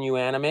controlling you,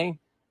 anime?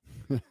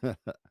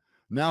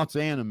 Now it's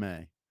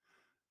anime.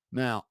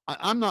 Now,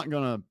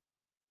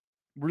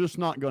 we're just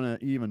not going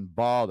to even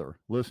bother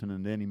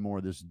listening to any more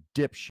of this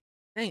dipshit.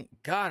 Thank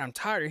God, I'm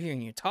tired of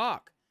hearing you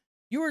talk.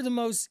 You are the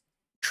most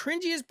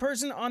cringiest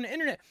person on the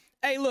internet.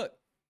 Hey, look,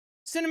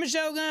 Cinema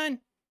Shogun,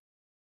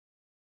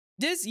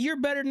 you're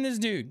better than this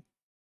dude.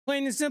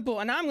 Plain and simple.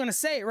 And I'm going to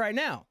say it right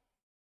now.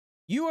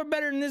 You are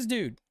better than this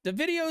dude. The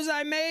videos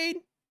I made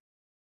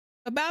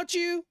about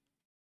you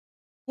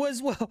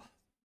was, well,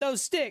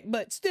 those stick,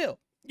 but still,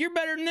 you're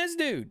better than this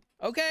dude.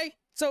 Okay?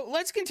 So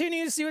let's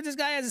continue to see what this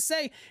guy has to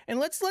say. And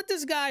let's let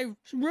this guy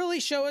really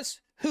show us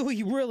who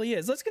he really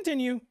is. Let's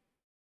continue.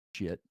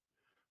 Shit.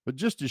 But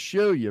just to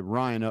show you,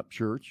 Ryan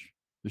Upchurch,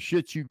 the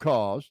shit you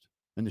caused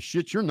and the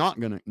shit you're not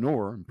going to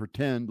ignore and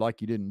pretend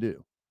like you didn't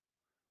do.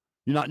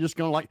 You're not just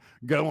going to like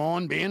go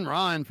on being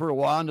Ryan for a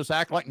while and just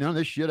act like none of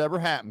this shit ever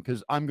happened,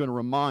 because I'm going to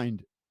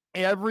remind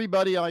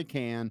everybody I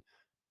can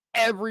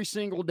every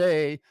single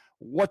day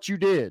what you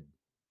did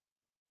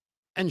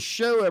and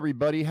show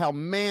everybody how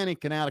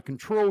manic and out of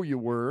control you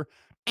were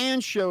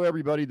and show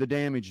everybody the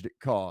damage it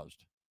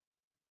caused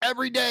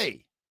every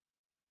day.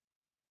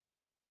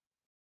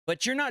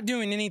 But you're not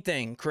doing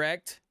anything,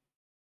 correct?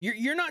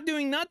 You're not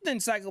doing nothing,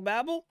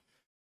 Psychobabble.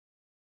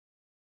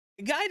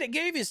 The guy that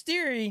gave his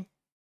theory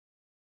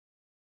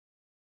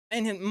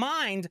and his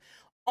mind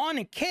on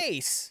a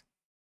case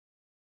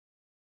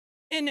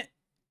and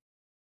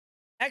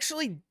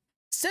actually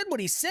said what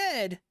he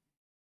said,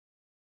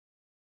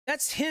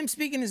 that's him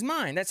speaking his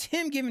mind. That's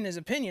him giving his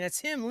opinion. That's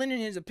him lending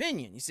his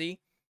opinion, you see?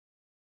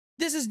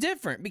 This is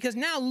different because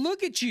now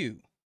look at you.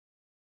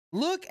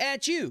 Look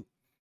at you.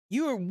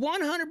 You are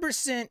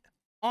 100%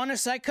 on a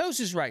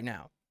psychosis right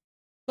now.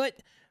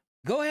 But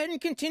go ahead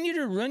and continue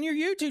to run your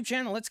YouTube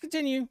channel. Let's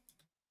continue.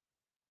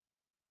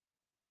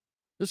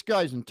 This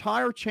guy's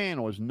entire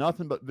channel is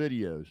nothing but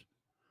videos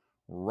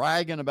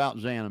ragging about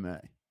Zanime.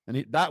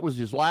 And that was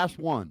his last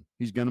one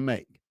he's going to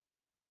make.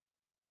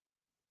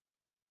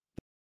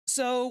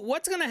 So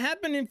what's going to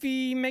happen if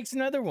he makes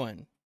another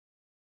one?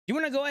 You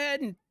want to go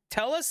ahead and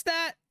tell us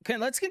that? Okay,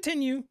 let's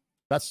continue.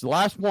 That's the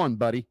last one,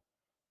 buddy.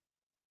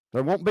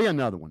 There won't be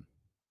another one.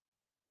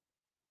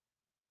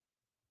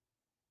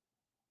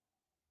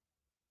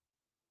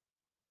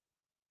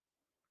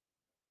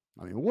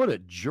 I mean, what a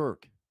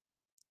jerk.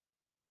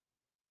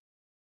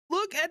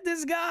 Look at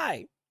this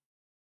guy.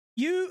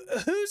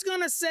 Who's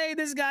going to say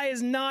this guy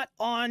is not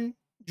on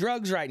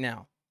drugs right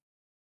now?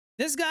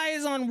 This guy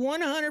is on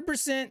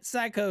 100%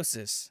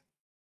 psychosis.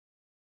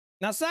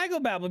 Now,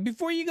 Psychobabble,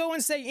 before you go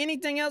and say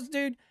anything else,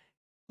 dude,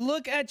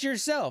 look at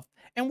yourself.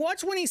 And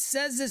watch when he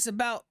says this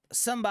about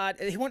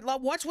somebody.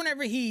 Watch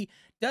whenever he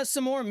does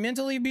some more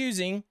mentally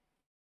abusing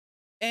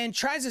and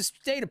tries to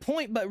state a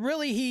point, but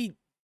really he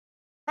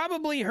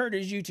probably hurt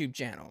his YouTube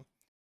channel.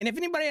 And if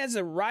anybody has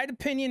the right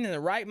opinion and the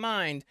right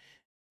mind,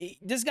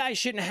 this guy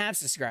shouldn't have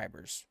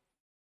subscribers.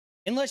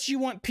 Unless you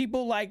want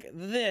people like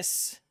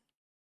this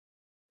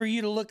for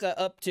you to look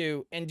up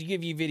to and to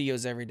give you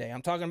videos every day.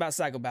 I'm talking about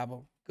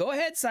Psychobabble. Go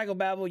ahead,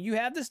 Psychobabble. You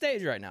have the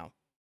stage right now.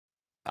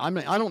 I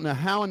mean, I don't know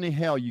how in the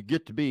hell you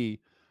get to be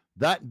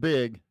that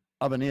big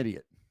of an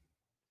idiot.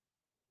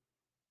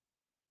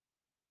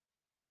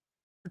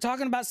 We're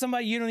talking about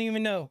somebody you don't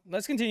even know.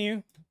 Let's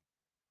continue.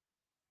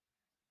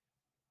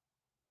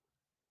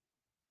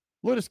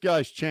 Look at this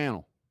guy's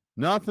channel.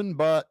 Nothing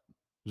but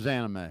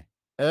Zanime.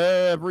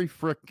 Every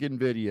freaking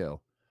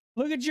video.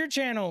 Look at your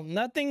channel.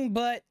 Nothing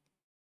but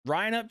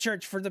Ryan Up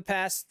Church for the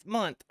past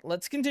month.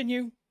 Let's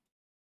continue.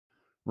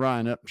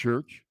 Ryan Up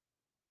Church.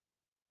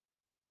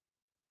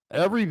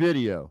 Every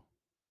video,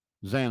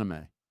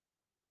 Zanime.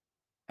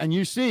 And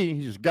you see,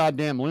 he's a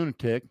goddamn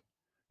lunatic.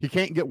 He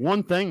can't get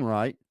one thing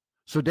right.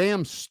 So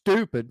damn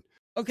stupid.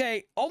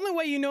 Okay, only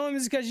way you know him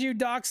is because you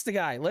doxed the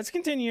guy. Let's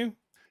continue.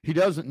 He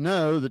doesn't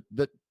know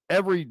that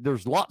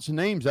there's lots of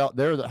names out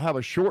there that have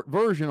a short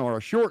version or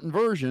a shortened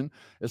version,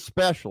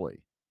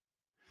 especially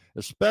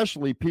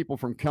people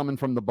coming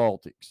from the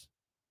Baltics,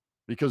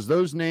 because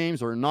those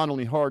names are not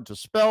only hard to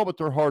spell, but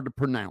they're hard to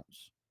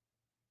pronounce.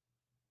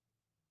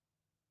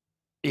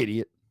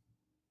 Idiot.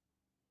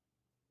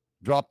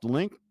 Drop the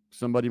link.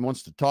 Somebody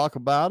wants to talk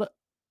about it.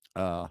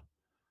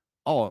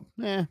 I'll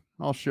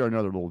share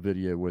another little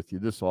video with you.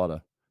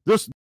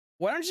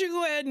 Why don't you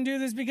go ahead and do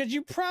this? Because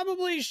you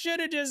probably should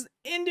have just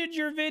ended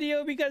your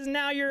video, because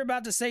now you're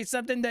about to say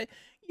something that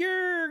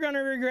you're going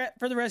to regret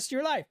for the rest of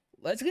your life.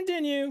 Let's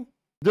continue.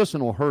 This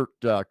one will hurt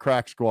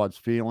Crack Squad's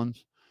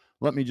feelings.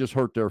 Let me just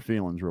hurt their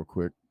feelings real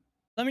quick.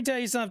 Let me tell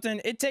you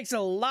something. It takes a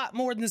lot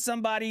more than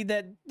somebody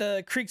that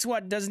the Creek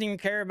Squad doesn't even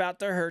care about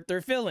to hurt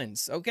their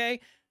feelings, okay?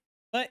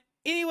 But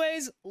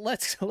anyways,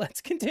 let's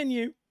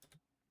continue.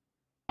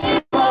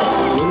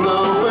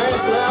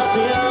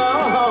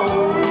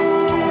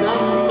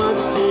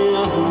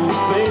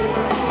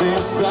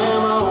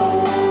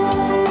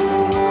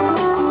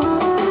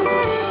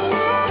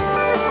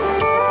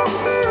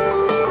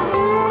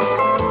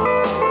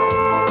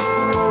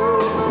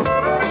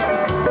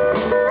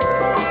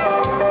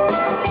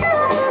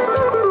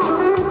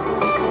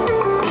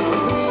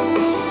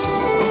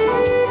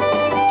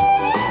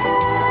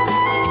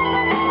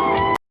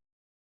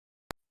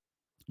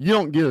 You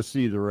don't get to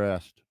see the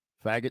rest,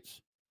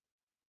 faggots.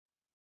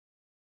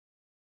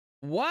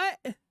 What?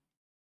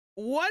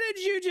 What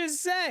did you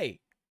just say?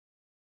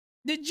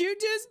 Did you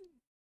just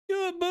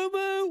do a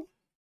boo-boo?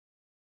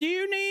 Do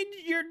you need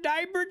your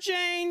diaper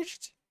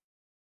changed?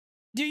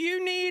 Do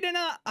you need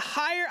a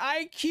higher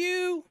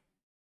IQ?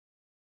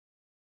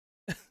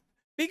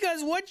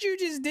 Because what you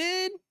just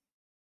did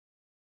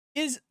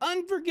is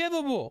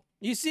unforgivable.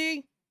 You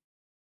see?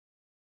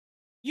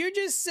 You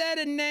just said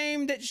a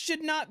name that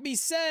should not be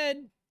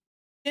said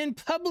in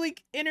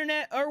public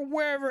internet or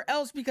wherever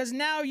else, because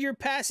now you're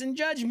passing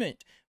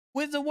judgment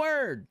with the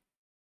word.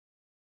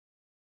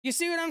 You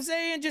see what I'm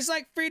saying? Just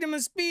like freedom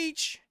of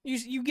speech.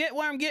 You get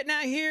what I'm getting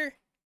at here?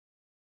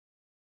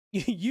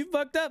 You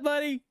fucked up,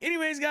 buddy.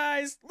 Anyways,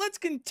 guys, let's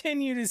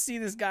continue to see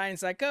this guy in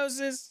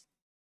psychosis.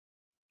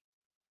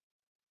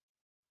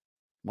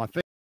 My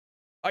favorite.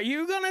 Are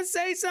you gonna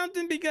say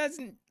something? Because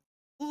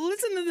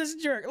listen to this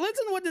jerk.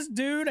 Listen to what this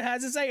dude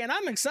has to say, and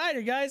I'm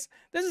excited, guys.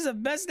 This is the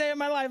best day of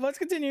my life. Let's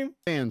continue.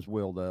 Fans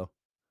will, though.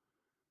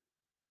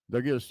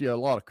 They'll get to see a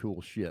lot of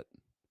cool shit.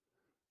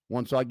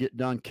 Once I get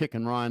done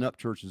kicking Ryan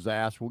Upchurch's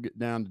ass, we'll get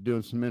down to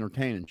doing some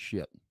entertaining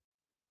shit.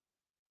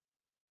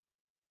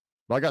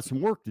 But I got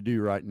some work to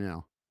do right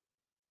now.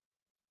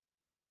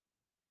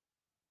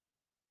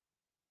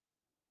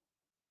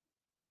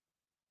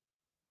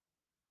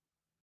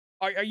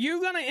 Are you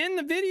going to end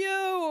the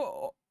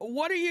video?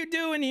 What are you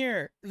doing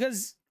here?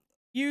 Because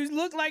you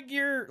look like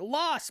you're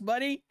lost,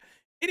 buddy.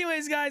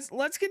 Anyways, guys,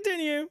 let's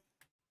continue.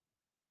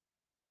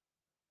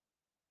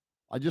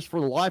 I just, for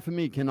the life of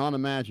me, cannot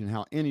imagine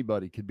how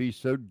anybody could be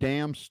so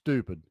damn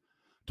stupid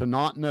to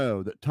not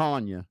know that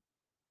Tanya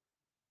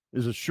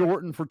is a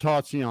shorten for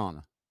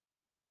Tatiana.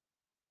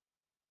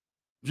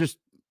 Just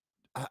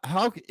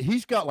how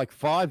he's got like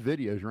 5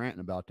 videos ranting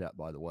about that,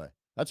 by the way.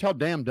 That's how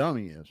damn dumb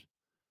he is.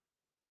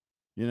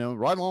 You know,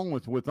 right along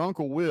with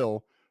Uncle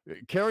Will,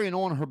 carrying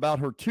on about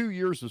her 2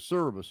 years of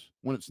service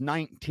when it's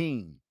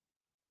 19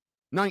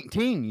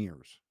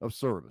 years of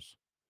service.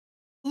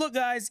 Look,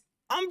 guys,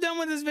 I'm done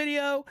with this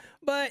video,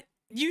 but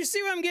you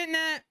see what I'm getting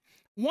at?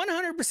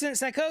 100%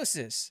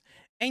 psychosis.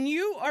 And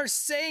you are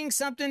saying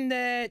something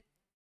that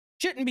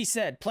shouldn't be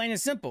said, plain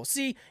and simple.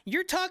 See,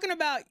 you're talking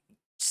about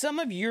some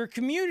of your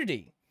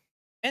community,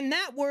 and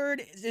that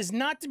word is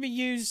not to be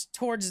used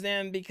towards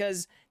them,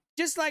 because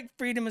just like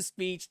freedom of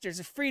speech, there's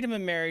a freedom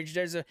of marriage,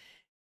 there's a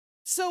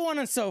so on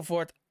and so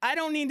forth. I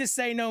don't need to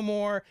say no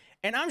more,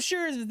 and I'm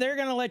sure that they're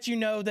gonna let you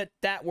know that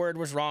that word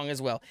was wrong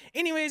as well.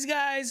 Anyways,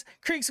 guys,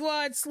 Creek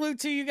Squad, salute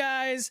to you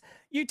guys.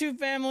 YouTube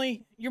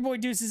family, your boy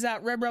Deuces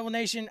out. RedRebel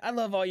Nation, I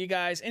love all you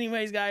guys.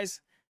 Anyways, guys,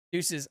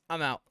 Deuces,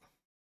 I'm out.